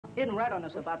Didn't rat on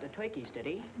us about the turkeys, did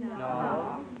he?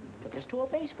 No. Took us to a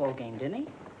baseball game, didn't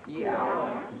he?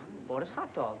 Yeah. Bought us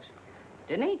hot dogs,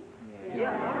 didn't he?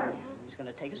 Yeah. He's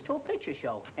gonna take us to a picture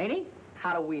show, ain't he?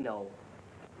 How do we know?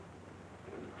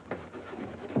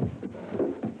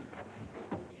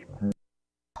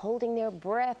 Holding their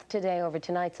breath today over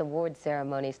tonight's award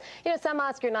ceremonies. You know, some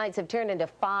Oscar nights have turned into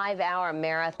 5-hour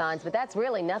marathons, but that's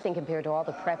really nothing compared to all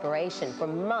the preparation for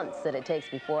months that it takes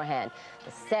beforehand.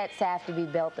 The sets have to be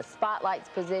built, the spotlights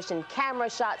positioned, camera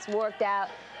shots worked out.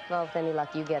 Well, with any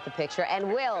luck, you get the picture,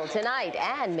 and will tonight,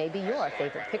 and maybe your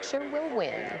favorite picture will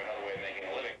win.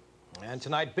 And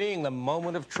tonight being the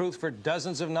moment of truth for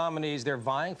dozens of nominees, they're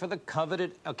vying for the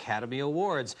coveted Academy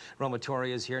Awards. Roma Torre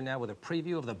is here now with a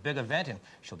preview of the big event, and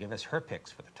she'll give us her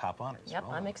picks for the top honors. Yep,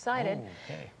 Roma. I'm excited.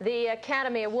 Oh, okay. The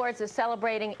Academy Awards is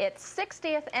celebrating its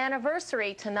 60th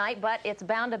anniversary tonight, but it's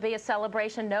bound to be a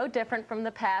celebration no different from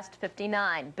the past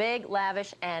 59. Big,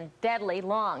 lavish, and deadly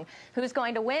long. Who's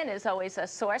going to win is always a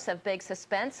source of big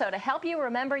suspense, so to help you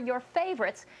remember your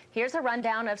favorites, here's a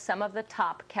rundown of some of the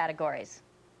top categories.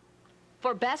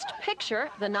 For Best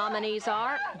Picture, the nominees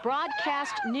are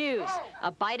Broadcast News, a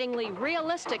bitingly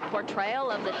realistic portrayal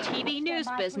of the TV news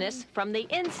business from the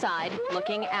inside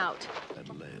looking out.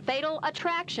 Fatal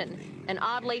Attraction, an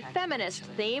oddly feminist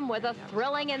theme with a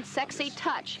thrilling and sexy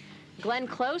touch. Glenn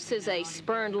Close is a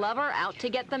spurned lover out to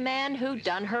get the man who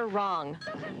done her wrong.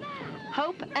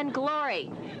 Hope and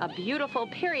Glory, a beautiful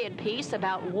period piece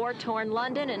about war-torn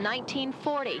London in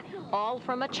 1940, all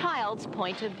from a child's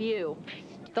point of view.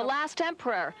 The Last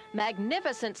Emperor,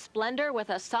 magnificent splendor with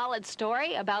a solid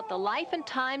story about the life and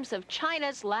times of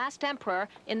China's last emperor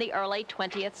in the early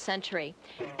 20th century.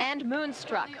 And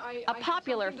Moonstruck, a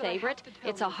popular favorite.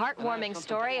 It's a heartwarming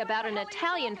story about an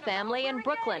Italian family in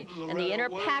Brooklyn and the inner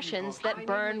passions that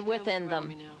burn within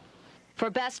them. For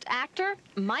Best Actor,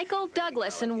 Michael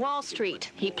Douglas in Wall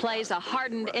Street. He plays a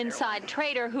hardened inside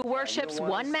trader who worships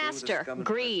one master,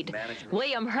 greed.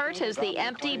 William Hurt is the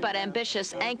empty but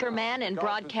ambitious anchorman in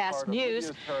Broadcast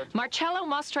News. Marcello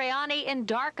Mastroianni in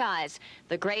Dark Eyes.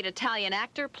 The great Italian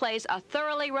actor plays a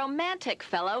thoroughly romantic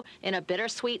fellow in a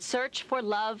bittersweet search for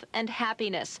love and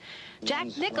happiness. Jack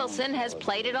Nicholson has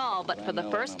played it all, but for the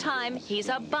first time, he's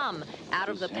a bum out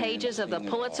of the pages of the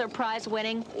Pulitzer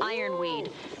Prize-winning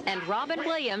Ironweed. And Robin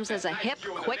Williams is a hip,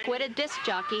 quick-witted disc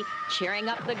jockey cheering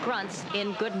up the grunts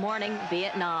in Good Morning,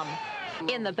 Vietnam.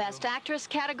 In the Best Actress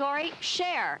category,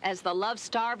 Cher as the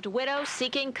love-starved widow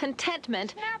seeking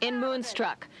contentment in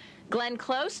Moonstruck. Glenn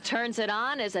Close turns it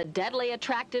on as a deadly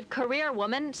attractive career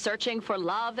woman searching for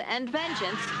love and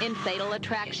vengeance in Fatal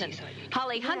Attraction.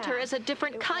 Holly Hunter is a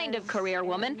different kind of career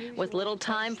woman with little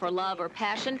time for love or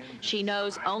passion. She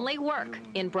knows only work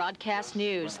in Broadcast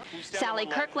News. Sally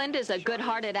Kirkland is a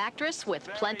good-hearted actress with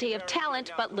plenty of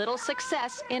talent but little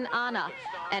success in Anna.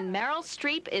 And Meryl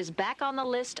Streep is back on the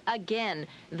list again,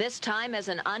 this time as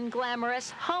an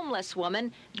unglamorous, homeless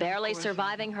woman barely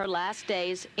surviving her last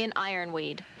days in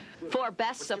Ironweed. For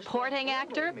Best Supporting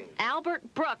Actor, Albert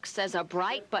Brooks as a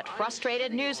bright but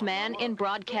frustrated newsman in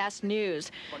Broadcast News.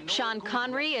 Sean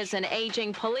Connery is an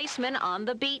aging policeman on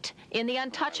the beat in The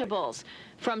Untouchables.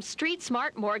 From Street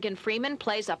Smart, Morgan Freeman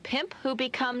plays a pimp who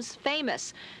becomes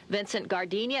famous. Vincent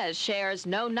Gardenia as Cher's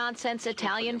no-nonsense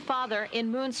Italian father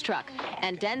in Moonstruck.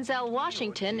 And Denzel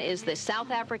Washington is the South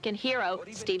African hero,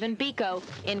 Stephen Biko,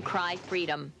 in Cry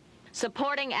Freedom.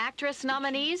 Supporting actress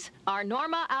nominees are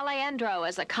Norma Aleandro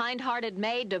as a kind-hearted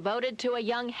maid devoted to a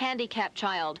young handicapped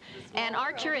child. Ann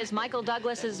Archer is Michael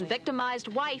Douglas's victimized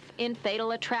wife in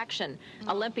Fatal Attraction.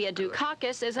 Olympia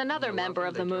Dukakis is another member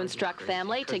of the Moonstruck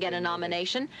family to get a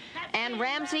nomination. Anne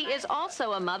Ramsey is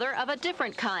also a mother of a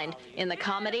different kind in the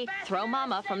comedy Throw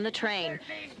Mama from the Train.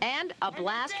 And a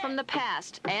blast from the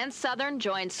past, Ann Southern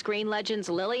joins screen legends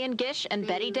Lillian Gish and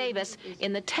Betty Davis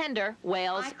in the tender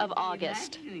Whales of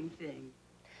August.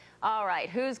 All right,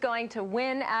 who's going to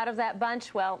win out of that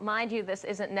bunch? Well, mind you, this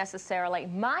isn't necessarily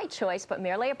my choice, but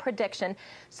merely a prediction.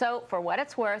 So, for what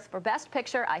it's worth, for Best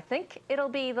Picture, I think it'll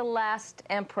be The Last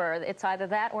Emperor. It's either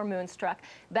that or Moonstruck.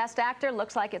 Best Actor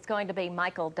looks like it's going to be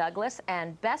Michael Douglas,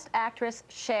 and Best Actress,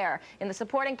 Cher. In the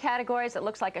supporting categories, it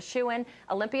looks like a shoo-in.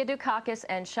 Olympia Dukakis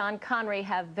and Sean Connery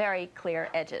have very clear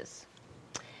edges.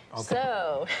 Okay.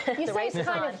 So, you say it's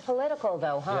kind of political,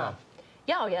 though, huh? Yeah.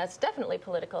 Yeah, oh yeah, it's definitely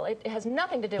political. It has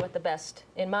nothing to do with the best,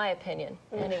 in my opinion,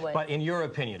 anyway. But in your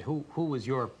opinion, who was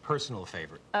your personal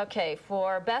favorite? Okay,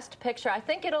 for Best Picture, I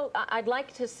think I'd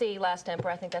like to see Last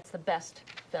Emperor. I think that's the best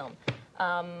film.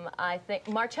 I think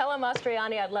Marcello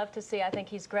Mastroianni, I'd love to see. I think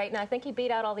he's great, and I think he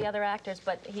beat out all the other actors,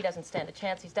 but he doesn't stand a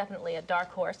chance. He's definitely a dark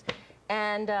horse.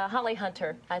 And Holly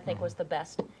Hunter, I think, was the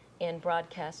best in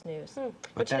broadcast news.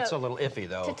 But you that's know, a little iffy,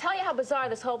 though. To tell you how bizarre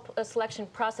this whole selection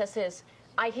process is,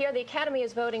 I hear the Academy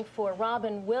is voting for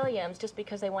Robin Williams just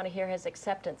because they want to hear his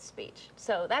acceptance speech.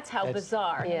 So that's how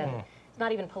bizarre. Yeah. It's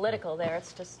not even political there,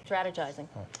 it's just strategizing.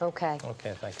 Okay.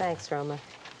 Okay, thank you. Thanks, Roma.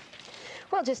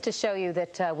 Well, just to show you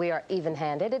that we are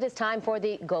even-handed, it is time for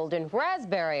the Golden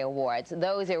Raspberry Awards.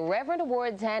 Those irreverent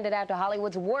awards handed out to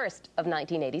Hollywood's worst of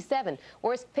 1987.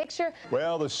 Worst picture?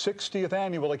 Well, the 60th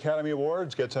Annual Academy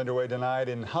Awards gets underway tonight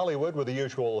in Hollywood with the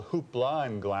usual hoopla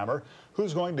and glamour.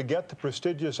 Who's going to get the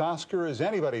prestigious Oscar is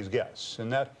anybody's guess, and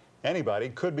that anybody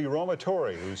could be Roma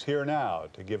Torre, who's here now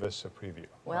to give us a preview.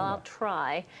 Well, I'll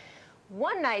try.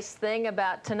 One nice thing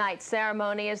about tonight's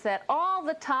ceremony is that all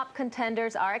the top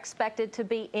contenders are expected to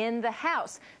be in the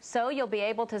house. So you'll be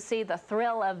able to see the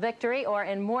thrill of victory, or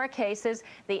in more cases,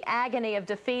 the agony of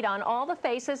defeat on all the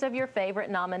faces of your favorite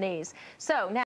nominees. So now